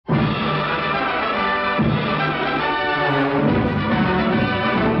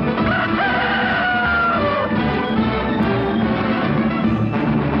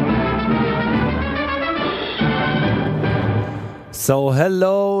So,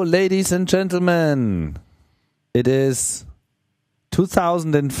 hello, ladies and gentlemen. It is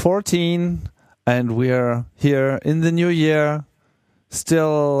 2014, and we are here in the new year,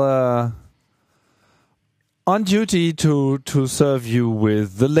 still on duty to serve you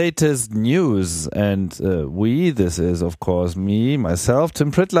with the latest news. And this is, of course, me, myself,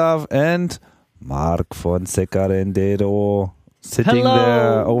 Tim Pritlove, and Mark Fonseca Rendeiro, sitting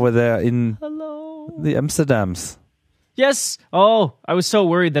over there in the Amsterdams. Yes. Oh, I was so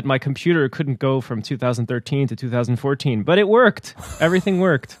worried that my computer couldn't go from 2013 to 2014, but it worked. Everything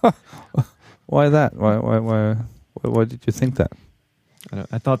worked. Why that? Why did you think that?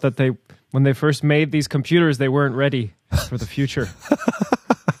 I thought that when they first made these computers, they weren't ready for the future.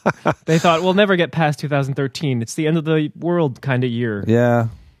 They thought, we'll never get past 2013. It's the end of the world kind of year. Yeah,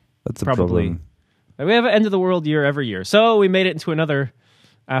 that's probably. A problem. We have an end of the world year every year. So we made it into another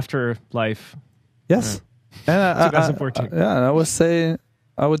afterlife. Yes. And 2014. And I would say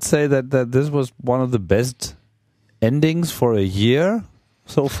that this was one of the best endings for a year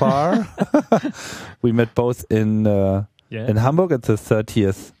so far. We met both in Hamburg at the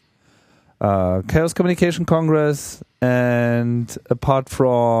 30th Chaos Communication Congress, and apart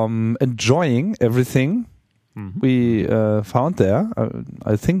from enjoying everything we found there,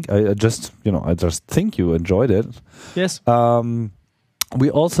 I just think you enjoyed it. Yes. We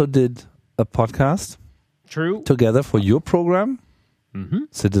also did a podcast. True. Together for your program,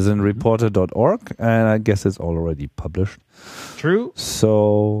 citizenreporter.org, and I guess it's already published. True.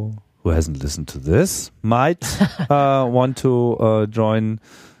 So who hasn't listened to this might want to join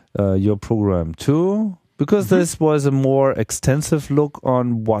your program too, because this was a more extensive look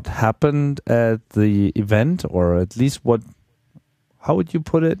on what happened at the event, or at least how would you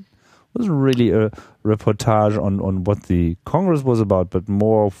put it? It wasn't really a reportage on what the Congress was about, but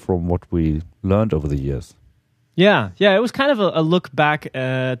more from what we learned over the years. Yeah, it was kind of a look back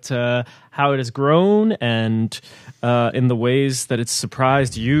at how it has grown, and in the ways that it's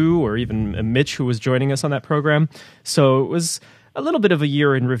surprised you, or even Mitch, who was joining us on that program. So it was a little bit of a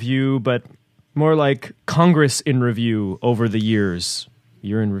year in review, but more like Congress in review over the years.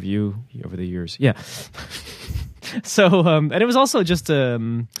 Year in review over the years. Yeah. So, and it was also just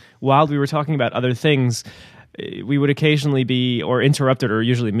while we were talking about other things, we would occasionally be interrupted, or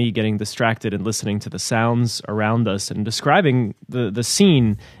usually me getting distracted and listening to the sounds around us and describing the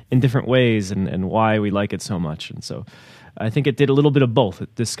scene in different ways and why we like it so much. And so I think it did a little bit of both.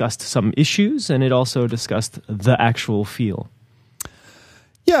 It discussed some issues, and it also discussed the actual feel.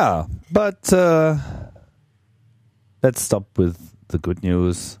 Yeah, but let's stop with the good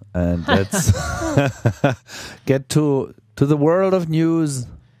news and let's get to the world of news,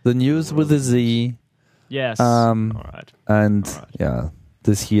 the news with a Z. Yes. All right. And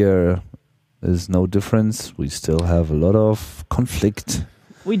this year is no difference. We still have a lot of conflict.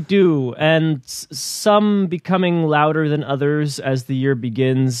 We do, and some becoming louder than others as the year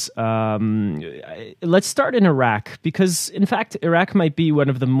begins. Let's start in Iraq, because, in fact, Iraq might be one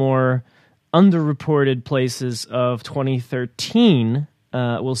of the more underreported places of 2013.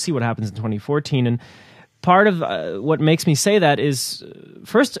 We'll see what happens in 2014, and part of what makes me say that is,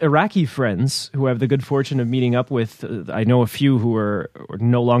 first, Iraqi friends who have the good fortune of meeting up with. I know a few who are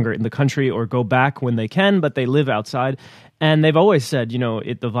no longer in the country or go back when they can, but they live outside. And they've always said,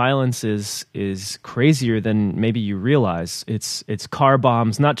 the violence is crazier than maybe you realize. It's car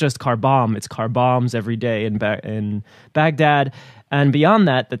bombs, not just car bomb, it's car bombs every day in Baghdad. And beyond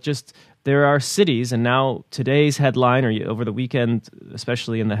that just there are cities, and now today's headline, or over the weekend,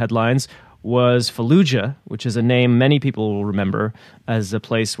 especially in the headlines, was Fallujah, which is a name many people will remember as a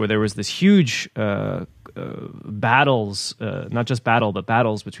place where there was this huge battles, not just but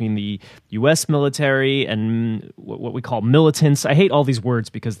battles between the U.S. military and what we call militants. I hate all these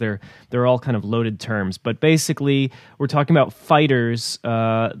words because they're all kind of loaded terms. But basically, we're talking about fighters.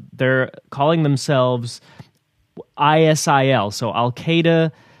 They're calling themselves ISIL, so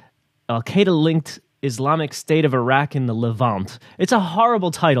Al-Qaeda-linked Islamic State of Iraq in the Levant. It's a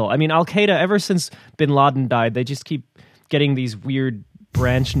horrible title. I mean, Al-Qaeda, ever since bin Laden died, they just keep getting these weird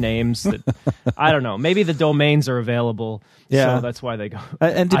branch names that, I don't know, maybe the domains are available, so that's why they go.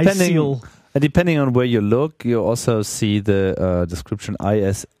 And depending on where you look, you also see the description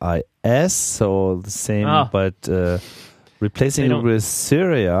ISIS, so the same, but replacing it with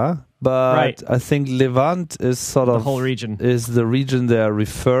Syria. But I think Levant is sort of the whole region. Is the region they are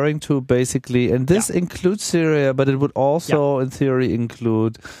referring to, basically. And this includes Syria, but it would also, in theory,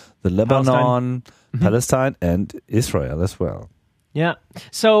 include the Lebanon, Palestine, and Israel as well. Yeah.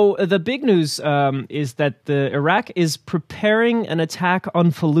 So the big news is that Iraq is preparing an attack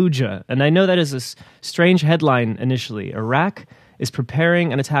on Fallujah. And I know that is a strange headline initially. Iraq is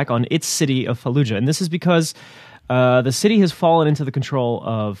preparing an attack on its city of Fallujah. And this is because the city has fallen into the control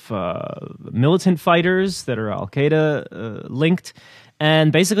of militant fighters that are al-Qaeda linked.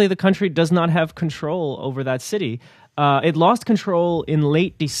 And basically, the country does not have control over that city. It lost control in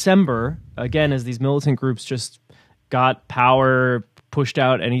late December, again, as these militant groups just got power, pushed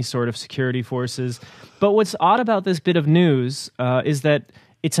out any sort of security forces. But what's odd about this bit of news is that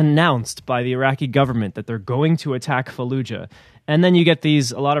it's announced by the Iraqi government that they're going to attack Fallujah. And then you get a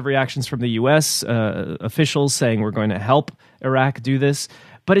lot of reactions from the U.S. Officials saying we're going to help Iraq do this.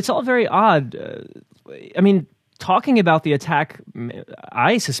 But it's all very odd. Talking about the attack,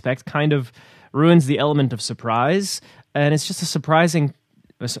 I suspect, kind of ruins the element of surprise. And it's just a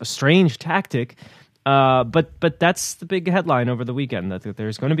strange tactic. But that's the big headline over the weekend, that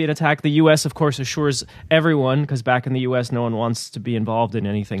there's going to be an attack. The U.S., of course, assures everyone, because back in the U.S., no one wants to be involved in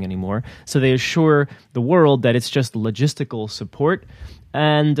anything anymore. So they assure the world that it's just logistical support.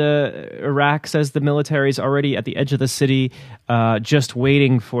 And Iraq says the military is already at the edge of the city, just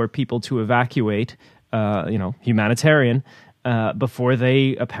waiting for people to evacuate, humanitarian, before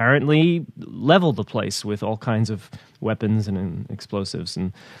they apparently level the place with all kinds of weapons and explosives.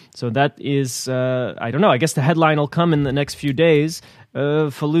 And so that is, I don't know, I guess the headline will come in the next few days.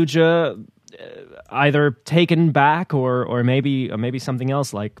 Fallujah either taken back or maybe something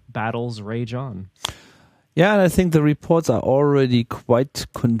else, like battles rage on. Yeah, and I think the reports are already quite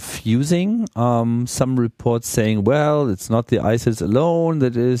confusing. Some reports saying, well, it's not the ISIS alone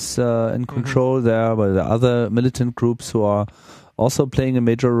that is in control there, but the other militant groups who are also playing a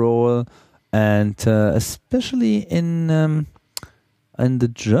major role. And especially in the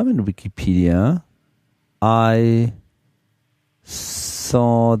German Wikipedia, I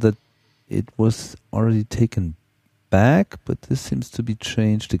saw that it was already taken back, but this seems to be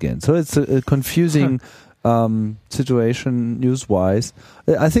changed again. So it's a confusing situation news-wise.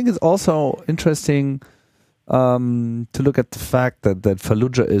 I think it's also interesting to look at the fact that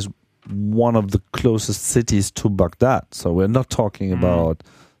Fallujah is one of the closest cities to Baghdad. So we're not talking about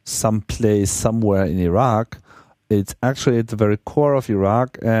some place somewhere in Iraq. It's actually at the very core of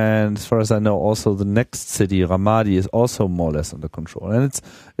Iraq, and as far as I know, also the next city, Ramadi, is also more or less under control. And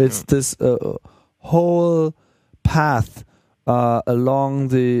it's this whole path along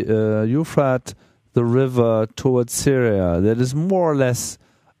the Euphrates, the river towards Syria, that is more or less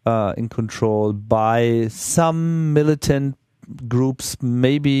in control by some militant groups,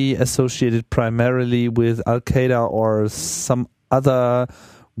 maybe associated primarily with Al-Qaeda or some other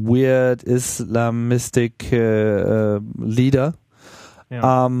weird Islamistic leader.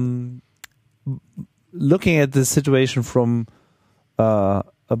 Yeah. Looking at the situation from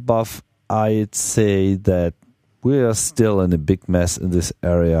above, I'd say that we are still in a big mess in this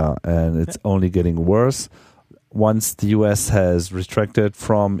area, and it's only getting worse. Once the U.S. has retracted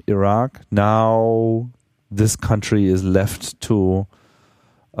from Iraq, now this country is left to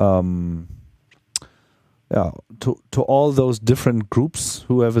all those different groups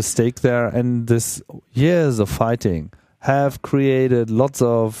who have a stake there, and this years of fighting have created lots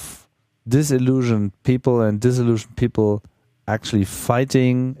of disillusioned people actually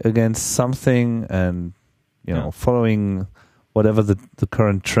fighting against something and following whatever the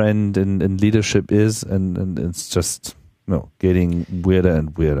current trend in leadership is, and it's just getting weirder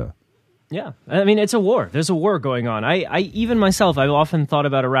and weirder. Yeah, I mean, it's a war. There's a war going on. I even myself, I've often thought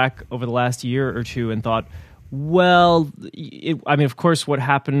about Iraq over the last year or two and thought, well, of course, what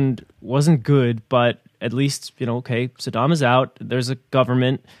happened wasn't good, but at least, okay, Saddam is out. There's a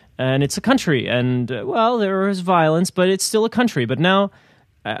government, and it's a country. And, there is violence, but it's still a country. But now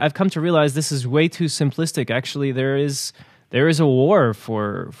I've come to realize this is way too simplistic. Actually, there is a war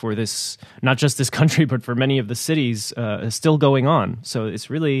for this, not just this country, but for many of the cities still going on. So it's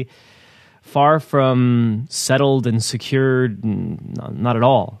really far from settled and secured, not at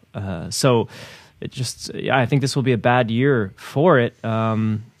all. So it just, I think this will be a bad year for it.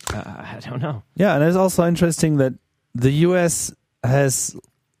 I don't know. Yeah, and it's also interesting that the U.S.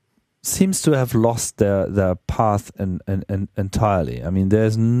 seems to have lost their path entirely. I mean,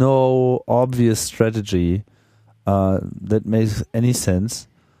 there's no obvious strategy that makes any sense.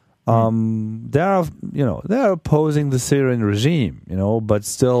 They're opposing the Syrian regime, but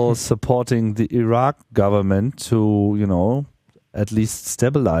still supporting the Iraq government to, at least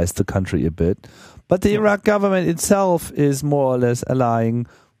stabilize the country a bit. But the Iraq government itself is more or less allying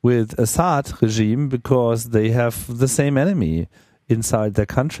with Assad regime because they have the same enemy inside their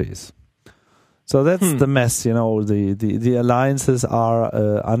countries. So that's the mess, the alliances are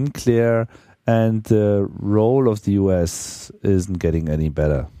unclear, and the role of the US isn't getting any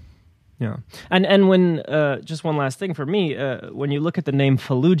better. Yeah. And when, just one last thing for me, when you look at the name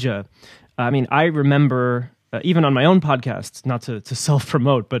Fallujah, I mean, I remember, even on my own podcast, not to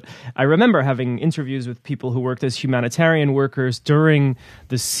self-promote, but I remember having interviews with people who worked as humanitarian workers during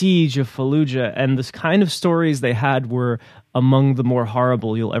the siege of Fallujah, and this kind of stories they had were among the more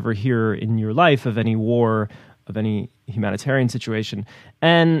horrible you'll ever hear in your life of any war, of any humanitarian situation.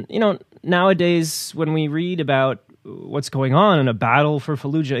 And, you know, nowadays, when we read about what's going on in a battle for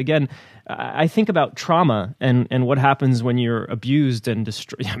Fallujah, again, I think about trauma and what happens when you're abused and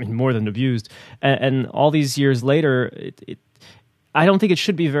destroyed. I mean, more than abused. And all these years later, I don't think it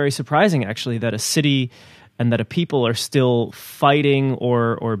should be very surprising, actually, that a city and that a people are still fighting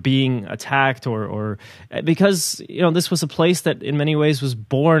or being attacked or because, you know, this was a place that in many ways was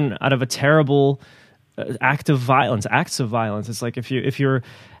born out of a terrible acts of violence. It's like if you're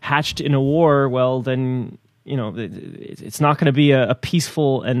hatched in a war, well, then, you know, it's not going to be a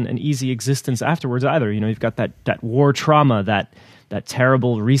peaceful and an easy existence afterwards either. You know, you've got that war trauma, that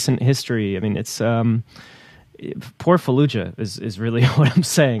terrible recent history. I mean, it's poor Fallujah is really what I'm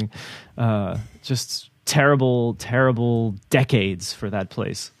saying. Just terrible decades for that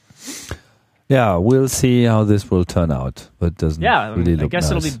place. Yeah, we'll see how this will turn out, but doesn't really look I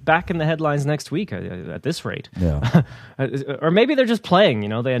guess nice. It'll be back in the headlines next week at this rate. Yeah. Or maybe they're just playing, you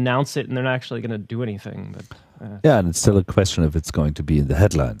know, they announce it and they're not actually going to do anything. But yeah, and it's still a question if it's going to be in the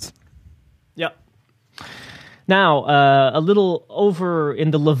headlines. Yeah. Now, a little over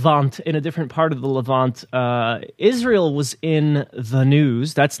in the Levant, in a different part of the Levant, Israel was in the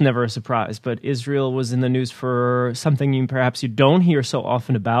news. That's never a surprise, but Israel was in the news for something perhaps you don't hear so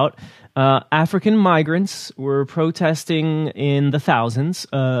often about. African migrants were protesting in the thousands.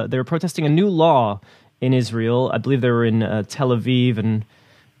 They were protesting a new law in Israel. I believe they were in Tel Aviv and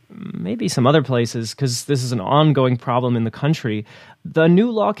maybe some other places, because this is an ongoing problem in the country. The new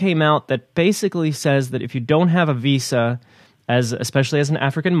law came out that basically says that if you don't have a visa, especially as an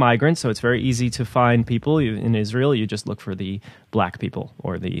African migrant, so it's very easy to find people in Israel, you just look for the black people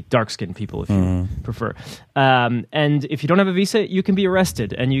or the dark-skinned people if you prefer. And if you don't have a visa, you can be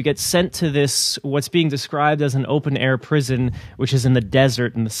arrested and you get sent to this, what's being described as an open-air prison, which is in the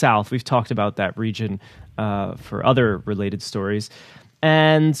desert in the south. We've talked about that region for other related stories.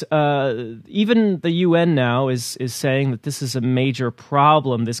 And even the UN now is saying that this is a major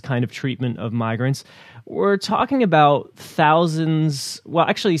problem, this kind of treatment of migrants. We're talking about thousands, well,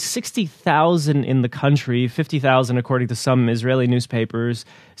 actually 60,000 in the country, 50,000 according to some Israeli newspapers,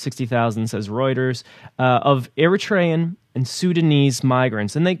 60,000 says Reuters, of Eritrean and Sudanese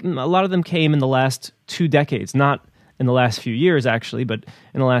migrants. And a lot of them came in the last 2 decades, not in the last few years, actually, but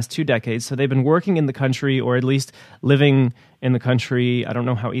in the last 2 decades. So they've been working in the country, or at least living in the country. I don't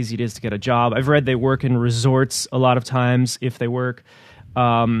know how easy it is to get a job. I've read they work in resorts a lot of times, if they work.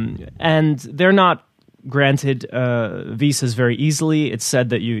 And they're not granted visas very easily. It's said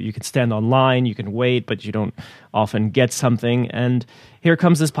that you can stand online, you can wait, but you don't often get something. And here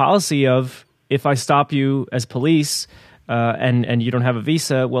comes this policy of, if I stop you as police and you don't have a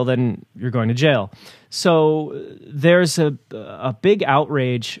visa, well, then you're going to jail. So there's a big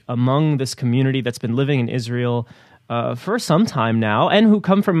outrage among this community that's been living in Israel for some time now, and who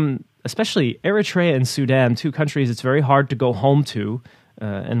come from especially Eritrea and Sudan, 2 countries it's very hard to go home to.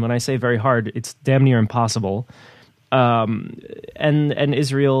 And when I say very hard, it's damn near impossible. And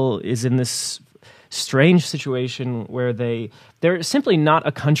Israel is in this strange situation where they're simply not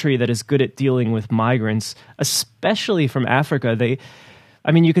a country that is good at dealing with migrants, especially from Africa.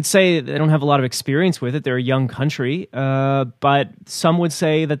 You could say they don't have a lot of experience with it. They're a young country, but some would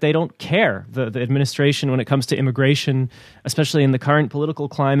say that they don't care. The administration, when it comes to immigration, especially in the current political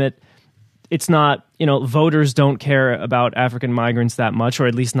climate, it's not, voters don't care about African migrants that much, or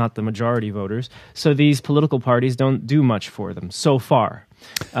at least not the majority voters. So these political parties don't do much for them so far.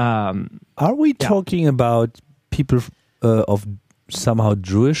 Are we talking about people of somehow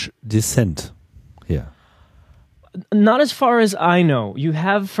Jewish descent here? Not as far as I know. You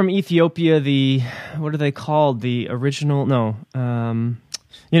have from Ethiopia what are they called? The original,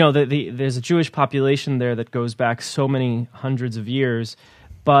 there's a Jewish population there that goes back so many hundreds of years,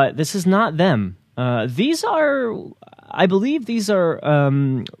 but this is not them. I believe these are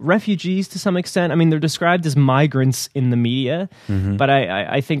refugees to some extent. I mean, they're described as migrants in the media, but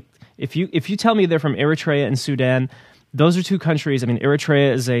I think if you tell me they're from Eritrea and Sudan, those are 2 countries. I mean,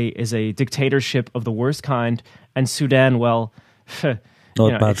 Eritrea is a dictatorship of the worst kind, and Sudan, well,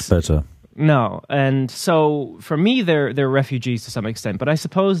 not much better. No, and so for me, they're refugees to some extent. But I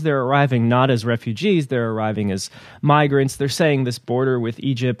suppose they're arriving not as refugees; they're arriving as migrants. They're saying this border with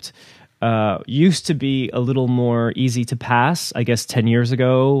Egypt used to be a little more easy to pass, I guess 10 years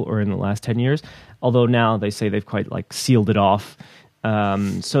ago or in the last 10 years, although now they say they've quite like sealed it off.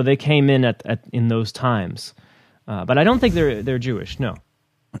 So they came in in those times. But I don't think they're Jewish, no.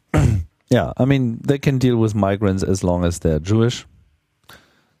 Yeah, I mean, they can deal with migrants as long as they're Jewish.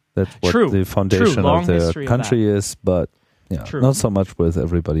 That's what the foundation of their country is, but not so much with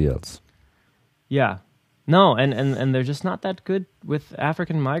everybody else. Yeah. No, and they're just not that good with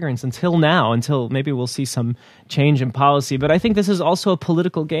African migrants until now, until maybe we'll see some change in policy. But I think this is also a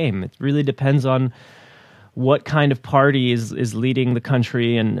political game. It really depends on what kind of party is leading the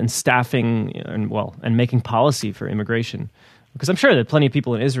country and staffing and making policy for immigration. Because I'm sure there are plenty of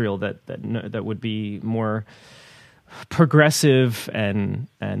people in Israel that would be more progressive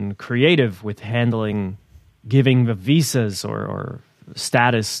and creative with giving the visas or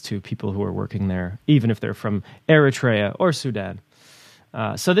status to people who are working there, even if they're from Eritrea or Sudan.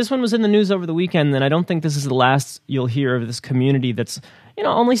 So this one was in the news over the weekend, and I don't think this is the last you'll hear of this community that's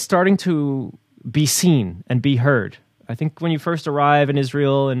only starting to be seen and be heard. I think when you first arrive in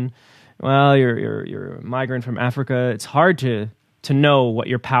Israel and you're a migrant from Africa, it's hard to know what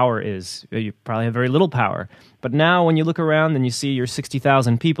your power is. You probably have very little power. But now when you look around and you see your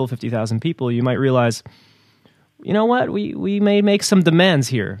 60,000 people, 50,000 people, you might realize, you know what, we may make some demands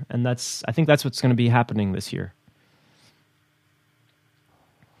here. And I think that's what's going to be happening this year.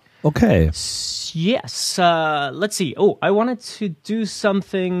 Okay. Yes. Let's see. Oh, I wanted to do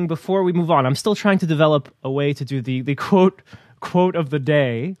something before we move on. I'm still trying to develop a way to do the quote of the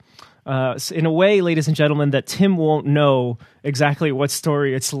day. In a way, ladies and gentlemen, that Tim won't know exactly what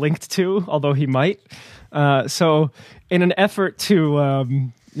story it's linked to, although he might. So in an effort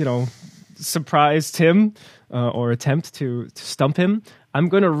to, surprise Tim or attempt to stump him, I'm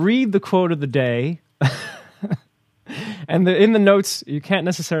going to read the quote of the day. And in the notes, you can't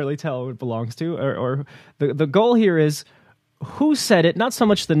necessarily tell who it belongs to. Or the goal here is who said it, not so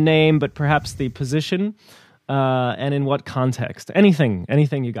much the name, but perhaps the position. And in what context? Anything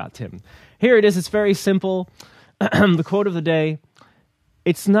you got, Tim. Here it is. It's very simple. The quote of the day: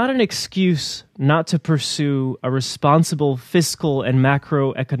 "It's not an excuse not to pursue a responsible fiscal and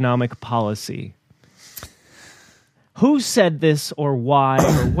macroeconomic policy." Who said this, or why,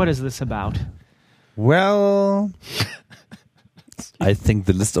 or what is this about? Well, I think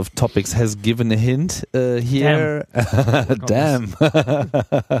the list of topics has given a hint here. Damn.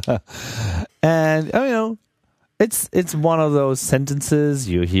 And it's one of those sentences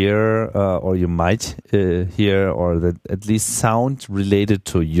you hear, or you might hear, or that at least sound related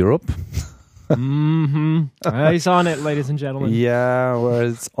to Europe. Mm-hmm. He's on it, ladies and gentlemen. Yeah, where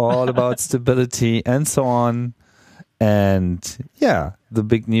it's all about stability and so on. And yeah, the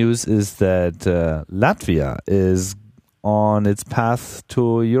big news is that Latvia is on its path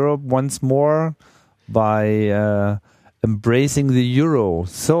to Europe once more by embracing the euro.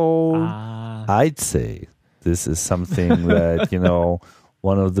 So I'd say this is something that,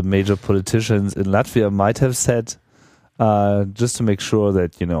 one of the major politicians in Latvia might have said, just to make sure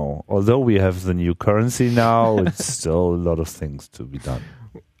that, although we have the new currency now, it's still a lot of things to be done.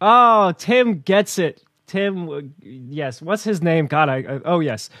 Oh, Tim gets it. Tim, yes. What's his name? God,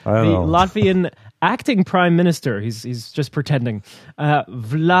 yes. I don't know. Latvian acting prime minister. He's just pretending.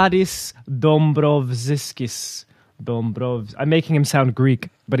 Vladis Dombrovskis. I'm making him sound Greek,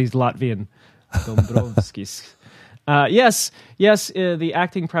 but he's Latvian. Dombrovskis. Yes. The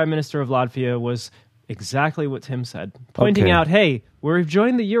acting prime minister of Latvia was exactly what Tim said, pointing out, hey, we've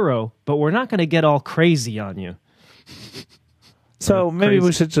joined the euro, but we're not going to get all crazy on you. So maybe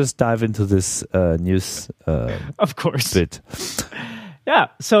we should just dive into this news of course. bit. Yeah.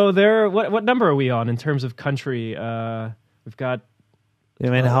 So what number are we on in terms of country? We've got...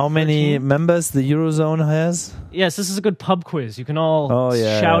 how many members the Eurozone has? Yes, this is a good pub quiz. You can all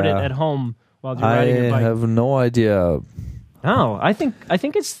shout it at home while you're riding your bike. I have no idea. No, I think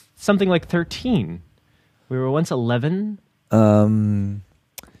it's something like 13. We were once 11.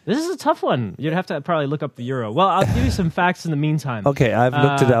 This is a tough one. You'd have to probably look up the euro. Well, I'll give you some facts in the meantime. Okay, I've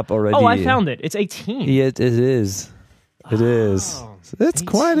looked it up already. Oh, I found it. It's 18. Yeah, it is. It is. It's 18.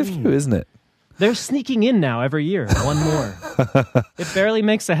 Quite a few, isn't it? They're sneaking in now every year. One more. It barely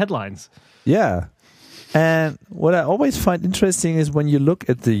makes the headlines. Yeah. And what I always find interesting is when you look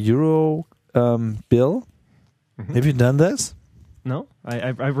at the euro bill. Mm-hmm. Have you done this? No,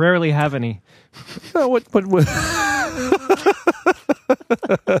 I rarely have any. What?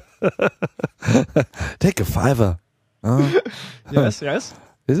 Take a $5. Yes.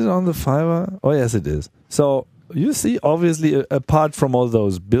 Is it on the $5? Oh, yes, it is. So you see, obviously, apart from all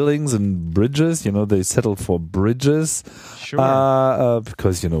those buildings and bridges, they settled for bridges. Sure.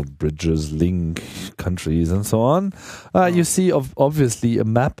 Because, bridges link countries and so on. You see, obviously, a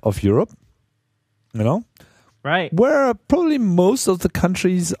map of Europe, Right. where probably most of the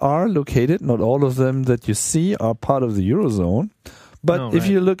countries are located. Not all of them that you see are part of the Eurozone. But if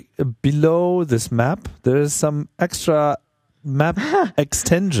you look below this map, there is some extra map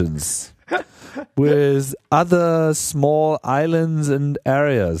extensions with other small islands and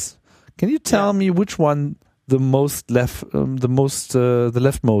areas. Can you tell me which one the leftmost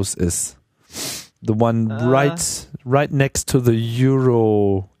is? The one right next to the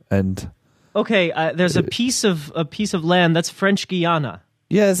Euro and. Okay, there's a piece of land that's French Guiana.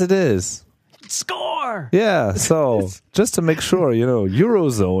 Yes, it is. Score! Yeah, so just to make sure,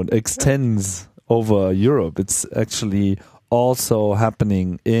 Eurozone extends over Europe. It's actually also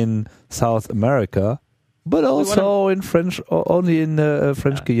happening in South America, but also in French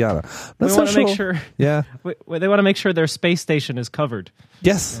Guiana. We want to make sure. Yeah, they want to make sure their space station is covered.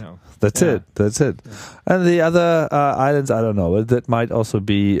 Yes, that's it. Yeah. And the other islands, I don't know. That might also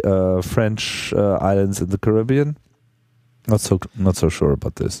be French islands in the Caribbean. Not so sure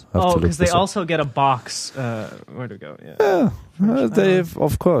about this. Because they also get a box. Where to go? Yeah, they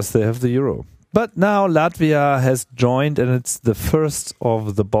have the euro. But now Latvia has joined, and it's the first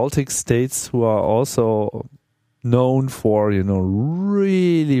of the Baltic states who are also known for,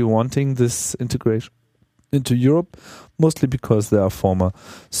 really wanting this integration into Europe, mostly because they are former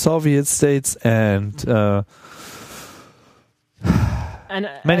Soviet states and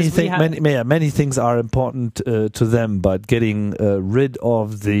many things are important to them, but getting rid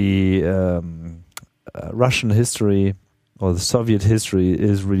of the Russian history or the Soviet history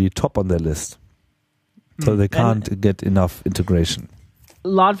is really top on their list. So they can't get enough integration.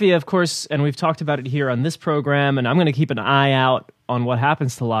 Latvia, of course, and we've talked about it here on this program, and I'm going to keep an eye out on what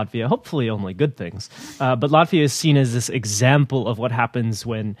happens to Latvia, hopefully only good things. But Latvia is seen as this example of what happens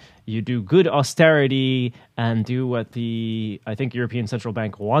when you do good austerity and do what I think European Central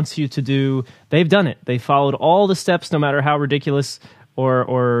Bank wants you to do. They've done it. They followed all the steps, no matter how ridiculous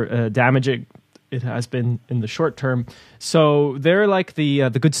or damaging it has been in the short term. So they're like the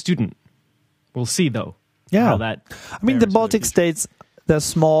good student. We'll see, though. Yeah. The Baltic states, they're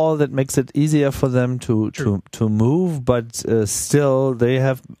small. That makes it easier for them to move, but still, they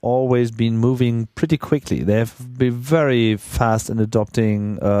have always been moving pretty quickly. They have been very fast in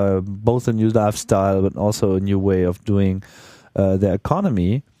adopting both a new lifestyle, but also a new way of doing their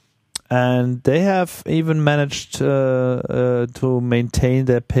economy. And they have even managed to maintain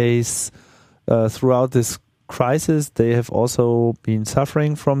their pace throughout this crisis. They have also been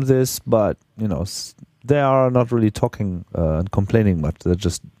suffering from this, but they are not really talking and complaining much. They're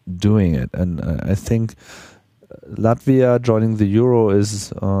just doing it. And I think Latvia joining the euro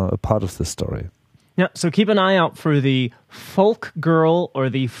is a part of the story. Yeah, so keep an eye out for the folk girl or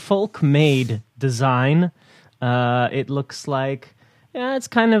the folk maid design. It looks like, it's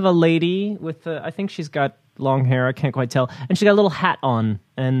kind of a lady with, I think she's got long hair, I can't quite tell. And she got a little hat on,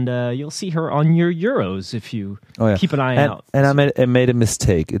 and you'll see her on your euros if you keep an eye out. And I made a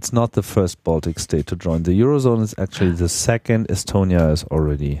mistake. It's not the first Baltic state to join. The Eurozone is actually the second. Estonia is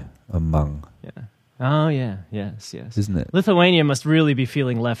already among. Yeah. Oh, yeah. Yes. Isn't it? Lithuania must really be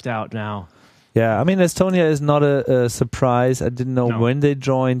feeling left out now. Yeah, Estonia is not a surprise. I didn't know when they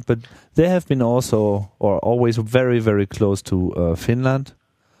joined, but they have been always very, very close to Finland.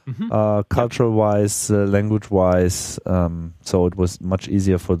 Mm-hmm. Cultural-wise, language-wise, so it was much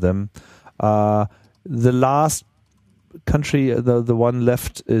easier for them. The last country, the one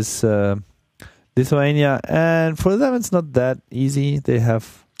left, is Lithuania, and for them it's not that easy. They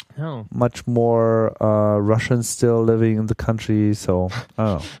have much more Russians still living in the country, so I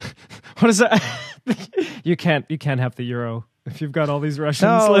don't know. What is that? You can't have the euro if you've got all these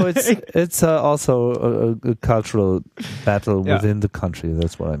Russians. No, it's also a cultural battle within the country.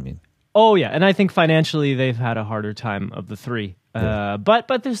 That's what I mean. Oh yeah, and I think financially they've had a harder time of the three.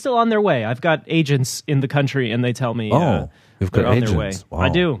 But they're still on their way. I've got agents in the country, and they tell me you've got on agents. Their way. Wow. I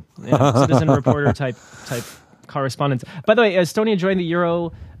do. Yeah, citizen reporter type correspondence. By the way, Estonia joined the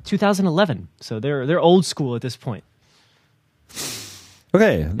euro 2011, so they're old school at this point.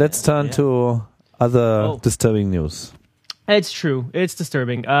 Okay, let's turn to other disturbing news. It's true. It's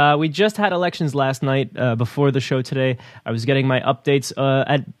disturbing. We just had elections last night before the show today. I was getting my updates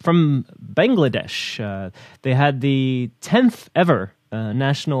from Bangladesh. They had the 10th ever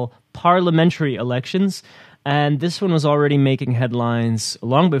national parliamentary elections. And this one was already making headlines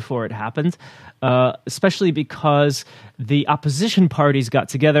long before it happened, especially because the opposition parties got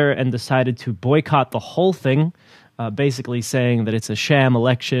together and decided to boycott the whole thing, basically saying that it's a sham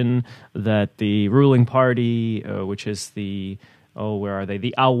election, that the ruling party, which is the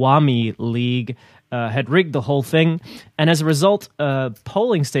Awami League, had rigged the whole thing. And as a result,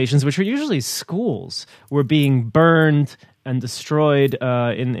 polling stations, which are usually schools, were being burned and destroyed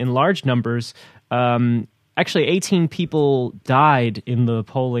in large numbers. Actually, 18 people died in the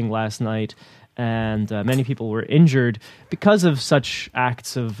polling last night, and many people were injured because of such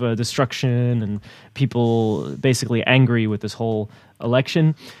acts of destruction and people basically angry with this whole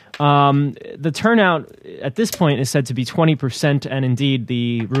election. The turnout at this point is said to be 20%, and indeed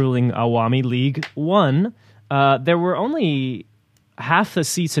the ruling Awami League won. There were only half the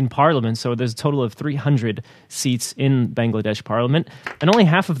seats in parliament, so there's a total of 300 seats in Bangladesh parliament, and only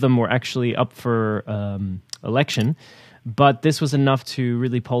half of them were actually up for election. But this was enough to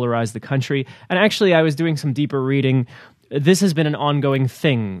really polarize the country. And actually, I was doing some deeper reading. This has been an ongoing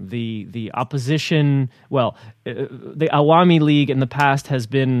thing. The opposition, the Awami League in the past has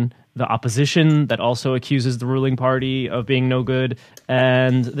been the opposition that also accuses the ruling party of being no good.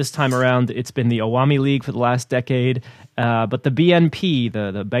 And this time around, it's been the Awami League for the last decade. But the BNP,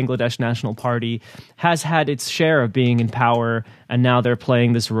 the Bangladesh National Party, has had its share of being in power. And now they're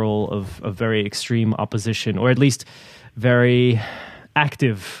playing this role of very extreme opposition, or at least very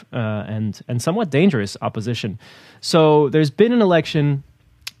active and somewhat dangerous opposition. So there's been an election,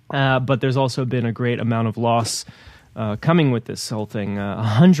 but there's also been a great amount of loss coming with this whole thing.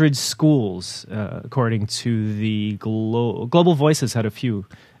 100 schools, according to the Global Voices, had a few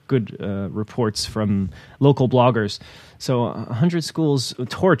good reports from local bloggers. So 100 schools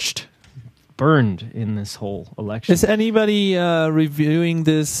torched, burned in this whole election. Is anybody reviewing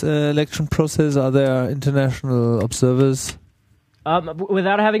this election process? Are there international observers?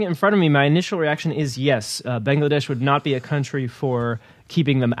 Without having it in front of me, my initial reaction is yes. Bangladesh would not be a country for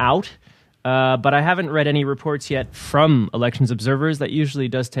keeping them out. But I haven't read any reports yet from elections observers. That usually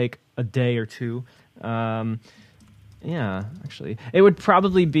does take a day or two. Yeah, actually. It would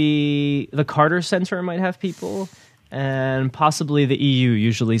probably be the Carter Center might have people. And possibly the EU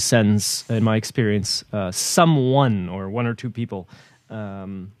usually sends, in my experience, someone or one or two people.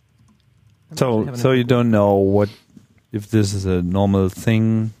 So you don't know if this is a normal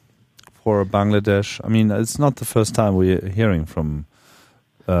thing for Bangladesh? I mean, it's not the first time we're hearing from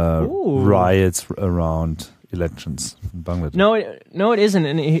riots around elections in Bangladesh. No, it isn't.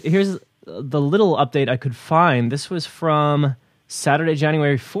 And here's the little update I could find. This was from Saturday,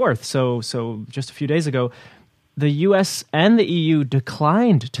 January 4th, so just a few days ago. The U.S. and the EU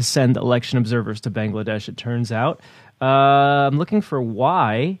declined to send election observers to Bangladesh, it turns out. I'm looking for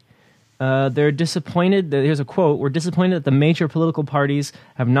why. They're disappointed. Here's a quote. "We're disappointed that the major political parties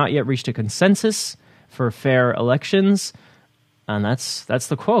have not yet reached a consensus for fair elections." And that's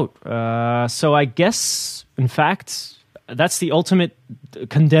the quote. So I guess, in fact, that's the ultimate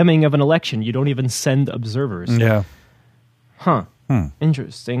condemning of an election. You don't even send observers. Yeah. Huh.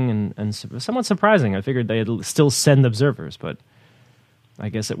 Interesting and somewhat surprising. I figured they'd still send observers, but I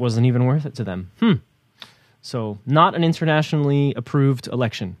guess it wasn't even worth it to them. So not an internationally approved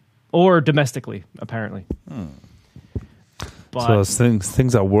election. Or domestically, apparently. But so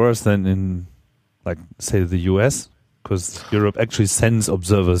things are worse than in, like, say, the US? Because Europe actually sends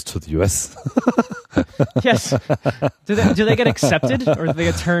observers to the US. Yes. Do they get accepted or do they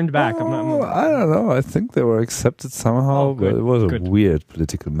get turned back? I don't know. I think they were accepted somehow, but it was a weird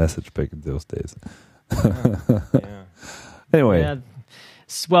political message back in those days. Yeah. Anyway. Yeah.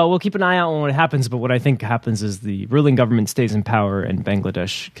 Well, we'll keep an eye out on what happens, but what I think happens is the ruling government stays in power and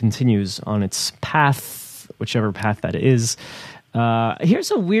Bangladesh continues on its path, whichever path that is.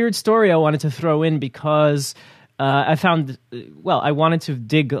 Here's a weird story I wanted to throw in because I wanted to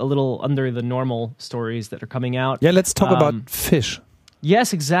dig a little under the normal stories that are coming out. Yeah, let's talk about fish.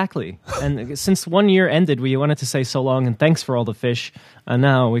 Yes, exactly. And since 1 year ended, we wanted to say so long and thanks for all the fish. And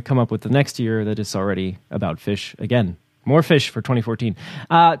now we come up with the next year that is already about fish again. More fish for 2014.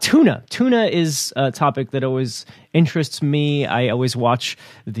 Tuna. Tuna is a topic that always interests me. I always watch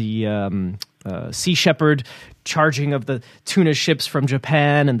the Sea Shepherd charging of the tuna ships from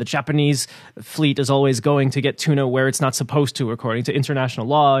Japan, and the Japanese fleet is always going to get tuna where it's not supposed to, according to international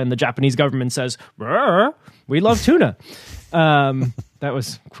law, and the Japanese government says, we love tuna. That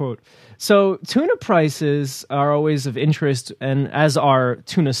was a quote. So tuna prices are always of interest, and as are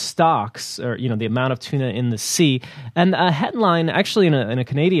tuna stocks, or the amount of tuna in the sea. And a headline, actually in a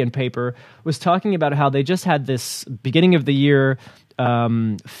Canadian paper, was talking about how they just had this beginning of the year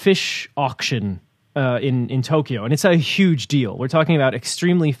fish auction in Tokyo, and it's a huge deal. We're talking about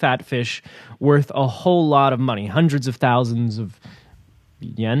extremely fat fish worth a whole lot of money, hundreds of thousands of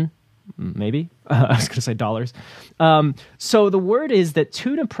yen, maybe. I was going to say dollars. So the word is that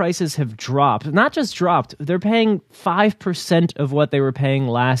tuna prices have dropped. Not just dropped, they're paying 5% of what they were paying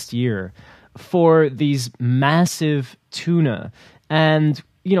last year for these massive tuna. And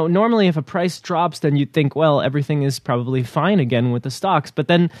normally if a price drops, then you'd think, well, everything is probably fine again with the stocks. But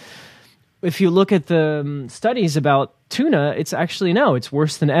then if you look at the studies about tuna, it's actually, no, it's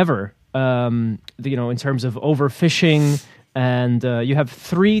worse than ever, in terms of overfishing. And you have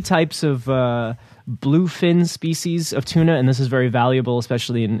 3 types of bluefin species of tuna, and this is very valuable,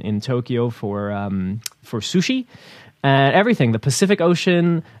 especially in Tokyo for sushi. And everything, the Pacific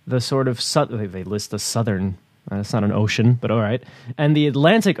Ocean, the sort of, they list the southern, it's not an ocean, but all right. And the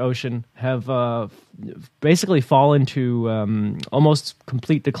Atlantic Ocean have basically fallen to almost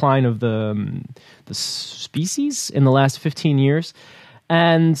complete decline of the species in the last 15 years.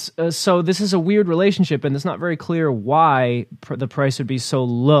 And so this is a weird relationship, and it's not very clear why the price would be so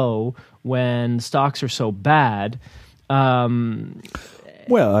low when stocks are so bad.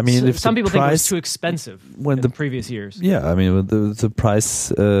 Well, I mean, if some people think it was too expensive in the previous years. Yeah, I mean, when the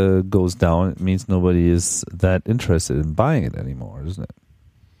price goes down, it means nobody is that interested in buying it anymore, isn't it?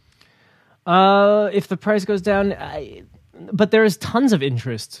 If the price goes down, but there is tons of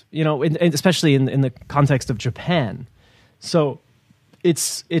interest, especially in the context of Japan. So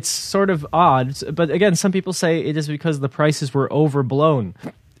it's sort of odd. But again, some people say it is because the prices were overblown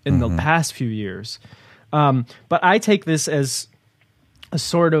in the past few years. But I take this as a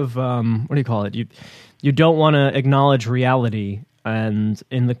sort of, what do you call it? You don't want to acknowledge reality. And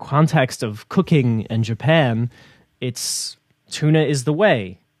in the context of cooking in Japan, tuna is the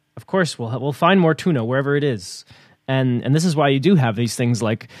way. Of course, we'll find more tuna wherever it is. And this is why you do have these things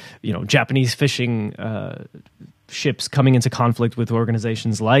like, Japanese fishing ships coming into conflict with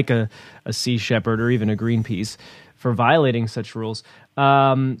organizations like a Sea Shepherd or even a Greenpeace for violating such rules.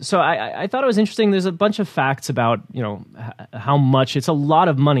 So I thought it was interesting. There's a bunch of facts about how much, it's a lot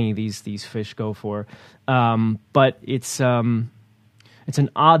of money these fish go for, but it's an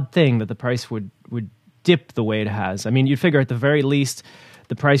odd thing that the price would dip the way it has. I mean, you'd figure at the very least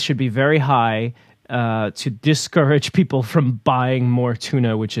the price should be very high to discourage people from buying more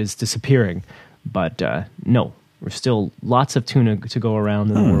tuna, which is disappearing. But no. There's still lots of tuna to go around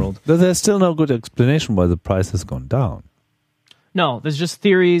in the world. But there's still no good explanation why the price has gone down. No, there's just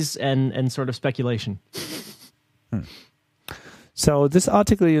theories and sort of speculation. So this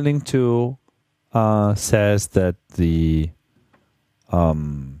article you linked to says that the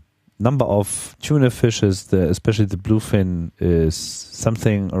number of tuna fishes, especially the bluefin, is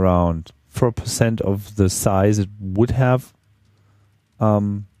something around 4% of the size it would have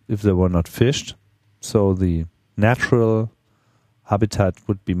if they were not fished. So the natural habitat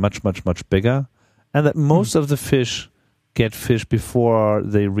would be much, much, much bigger, and that most of the fish get fish before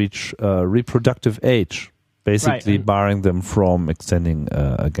they reach reproductive age, basically barring them from extending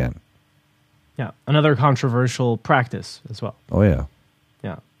again. Yeah, another controversial practice as well. Oh, yeah.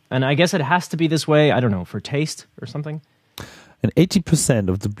 Yeah, and I guess it has to be this way, I don't know, for taste or something? And 80%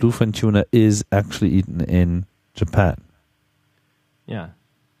 of the bluefin tuna is actually eaten in Japan. Yeah.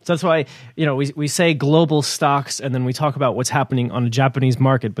 So that's why, we say global stocks and then we talk about what's happening on a Japanese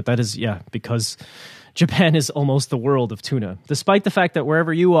market, but that is, because Japan is almost the world of tuna. Despite the fact that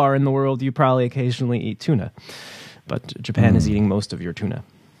wherever you are in the world, you probably occasionally eat tuna. But Japan is eating most of your tuna.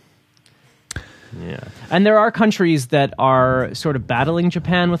 Yeah. And there are countries that are sort of battling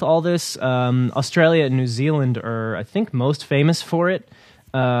Japan with all this. Australia and New Zealand are, I think, most famous for it,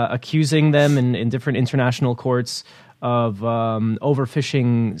 accusing them in different international courts of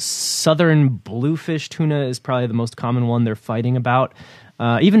overfishing. Southern bluefish tuna is probably the most common one they're fighting about.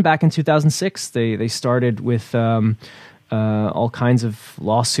 Even back in 2006, they started with all kinds of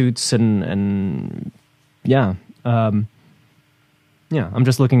lawsuits and I'm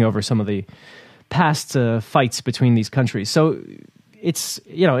just looking over some of the past fights between these countries. So it's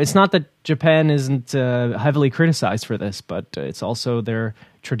not that Japan isn't heavily criticized for this, but it's also their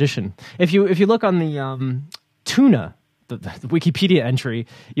tradition. If you look on the tuna, the Wikipedia entry,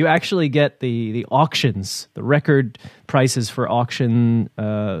 you actually get the auctions, the record prices for auction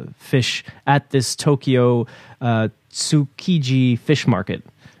fish at this Tokyo Tsukiji fish market.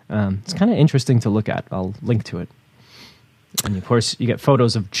 It's kind of interesting to look at. I'll link to it. And of course, you get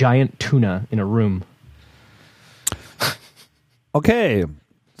photos of giant tuna in a room. Okay,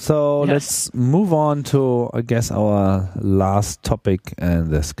 so let's move on to, I guess, our last topic, and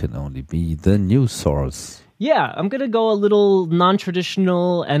this can only be the news source. Yeah, I'm going to go a little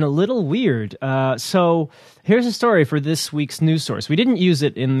non-traditional and a little weird. So here's a story for this week's news source. We didn't use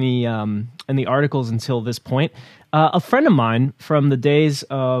it in the articles until this point. A friend of mine from the days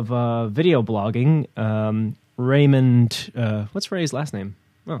of video blogging, Raymond, what's Ray's last name?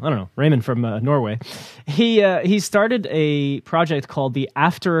 Oh, I don't know. Raymond from Norway. He started a project called the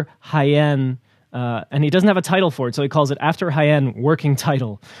After Hyen, and he doesn't have a title for it, so he calls it After Hyen Working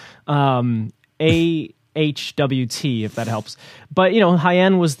Title. HWT, if that helps. But,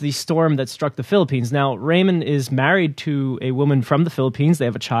 Haiyan was the storm that struck the Philippines. Now, Raymond is married to a woman from the Philippines. They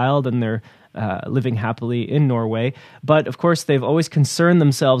have a child, and they're living happily in Norway. But, of course, they've always concerned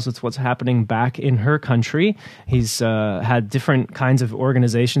themselves with what's happening back in her country. He's had different kinds of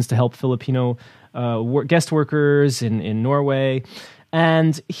organizations to help Filipino guest workers in Norway.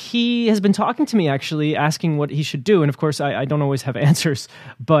 And he has been talking to me, actually, asking what he should do. And, of course, I don't always have answers.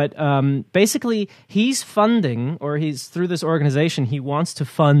 But basically, he's funding, or he's through this organization, he wants to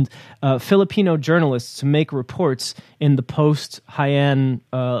fund Filipino journalists to make reports in the post-Haiyan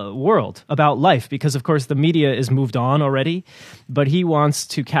world about life. Because, of course, the media is moved on already. But he wants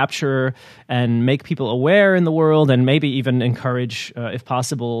to capture and make people aware in the world and maybe even encourage, if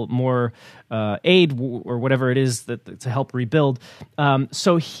possible, more aid or whatever it is to help rebuild.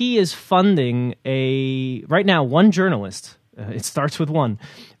 So he is funding right now one journalist. It starts with one,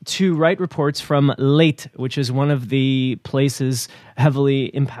 to write reports from Leyte, which is one of the places heavily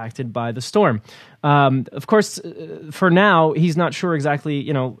impacted by the storm. Of course, for now, he's not sure exactly,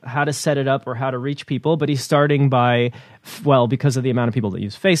 how to set it up or how to reach people, but he's starting by, because of the amount of people that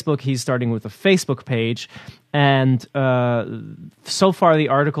use Facebook, he's starting with a Facebook page. And so far, the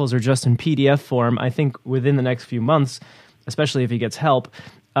articles are just in PDF form. I think within the next few months, especially if he gets help,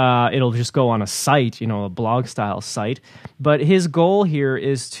 it'll just go on a site, a blog-style site. But his goal here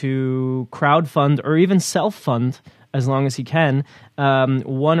is to crowdfund or even self-fund, as long as he can,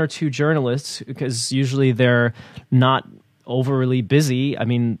 one or two journalists, because usually they're not overly busy. I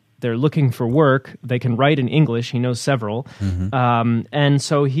mean, they're looking for work. They can write in English. He knows several. Mm-hmm. And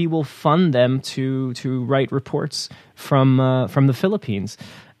so he will fund them to write reports from the Philippines.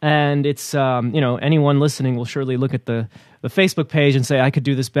 And it's, anyone listening will surely look at the Facebook page and say, I could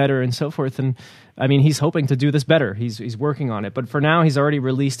do this better and so forth. And I mean, he's hoping to do this better. He's working on it. But for now, he's already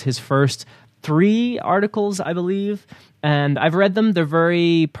released his first 3 articles, I believe. And I've read them. They're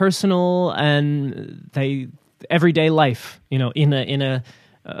very personal and everyday life, in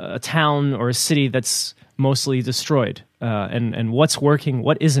a town or a city that's mostly destroyed. And what's working,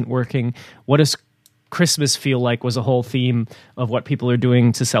 what isn't working, what does Christmas feel like was a whole theme of what people are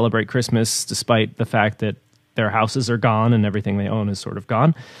doing to celebrate Christmas, despite the fact that their houses are gone and everything they own is sort of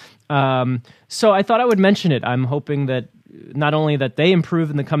gone. So I thought I would mention it. I'm hoping that not only that they improve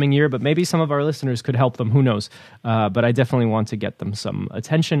in the coming year, but maybe some of our listeners could help them. Who knows? But I definitely want to get them some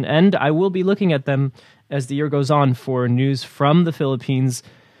attention. And I will be looking at them as the year goes on for news from the Philippines,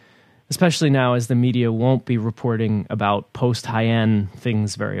 especially now as the media won't be reporting about post-Haiyan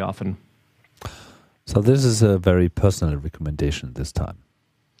things very often. So this is a very personal recommendation this time.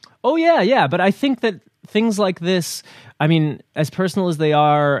 Oh, yeah. But I think that things like this, I mean, as personal as they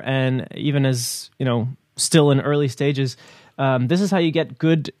are, and even as, still in early stages, this is how you get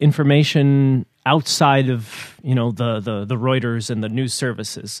good information outside of, the Reuters and the news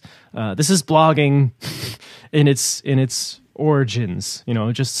services. This is blogging in its origins,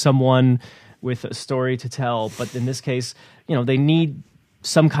 just someone with a story to tell. But in this case, they need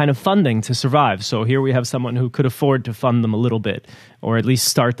some kind of funding to survive. So here we have someone who could afford to fund them a little bit, or at least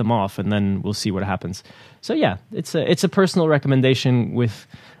start them off, and then we'll see what happens. So yeah, it's a personal recommendation with,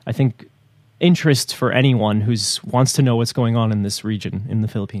 I think, interest for anyone who wants to know what's going on in this region in the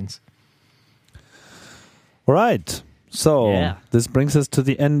Philippines. All right. So This brings us to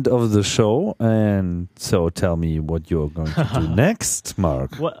the end of the show. And so tell me what you're going to do next,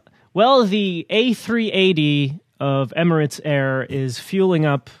 Mark. Well, the A380 of Emirates Air is fueling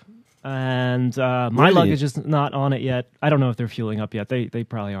up, and my luggage is not on it yet. I don't know if they're fueling up yet. They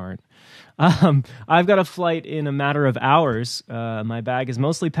probably aren't. I've got a flight in a matter of hours. My bag is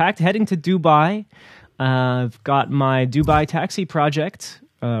mostly packed, heading to Dubai. I've got my Dubai taxi project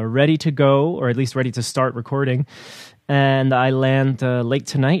ready to go, or at least ready to start recording. And I land late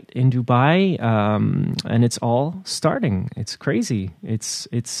tonight in Dubai, and it's all starting. It's crazy. It's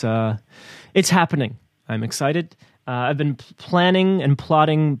happening. I'm excited. I've been planning and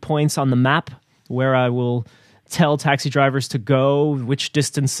plotting points on the map where I will tell taxi drivers to go, which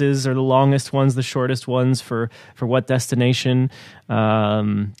distances are the longest ones, the shortest ones for what destination,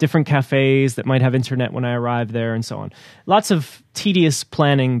 different cafes that might have internet when I arrive there, and so on. Lots of tedious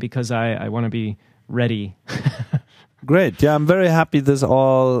planning because I want to be ready. Great. Yeah, I'm very happy this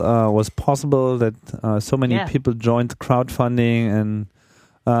all was possible, that so many people joined the crowdfunding, and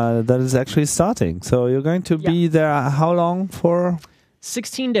that is actually starting. So you're going to be there how long for?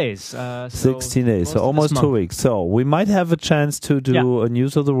 16 days. 16 days, so almost 2 weeks. So we might have a chance to do a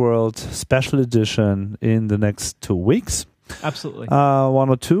News of the World special edition in the next 2 weeks. Absolutely. 1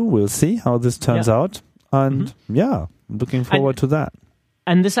 or 2, we'll see how this turns out. And looking forward to that.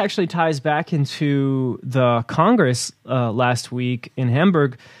 And this actually ties back into the Congress last week in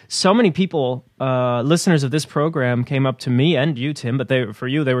Hamburg. So many people, listeners of this program, came up to me and you, Tim. But they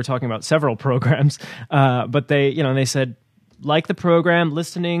were talking about several programs. But they said, like the program,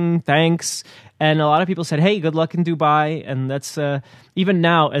 listening, thanks. And a lot of people said, hey, good luck in Dubai. And that's even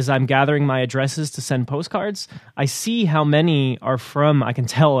now, as I'm gathering my addresses to send postcards, I see how many are from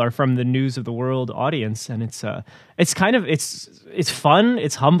the News of the World audience. And it's fun,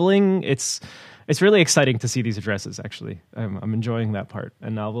 it's humbling, it's really exciting to see these addresses, actually. I'm enjoying that part.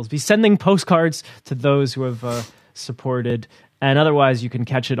 And I will be sending postcards to those who have supported. And otherwise, you can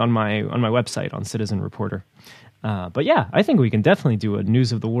catch it on my website, on Citizen Reporter. But yeah, I think we can definitely do a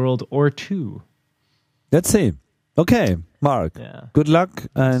News of the World or 2. Let's see. Okay, Mark. Yeah. Good luck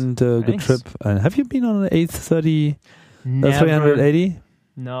and good trip. And have you been on an 830, 380?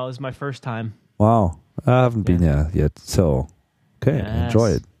 No, it's my first time. Wow, I haven't been there yet. So, okay, enjoy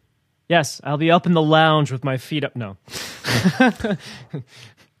it. Yes, I'll be up in the lounge with my feet up. No.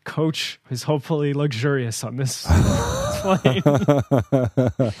 Coach is hopefully luxurious on this plane.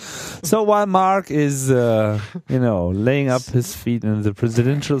 So while Mark is, laying up his feet in the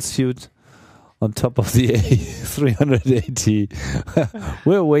presidential suit on top of the A380,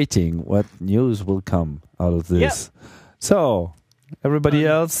 we're waiting what news will come out of this. Yep. So, everybody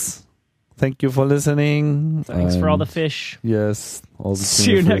else, thank you for listening. Thanks for all the fish. Yes. All the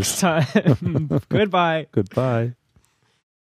See you next time. Goodbye. Goodbye.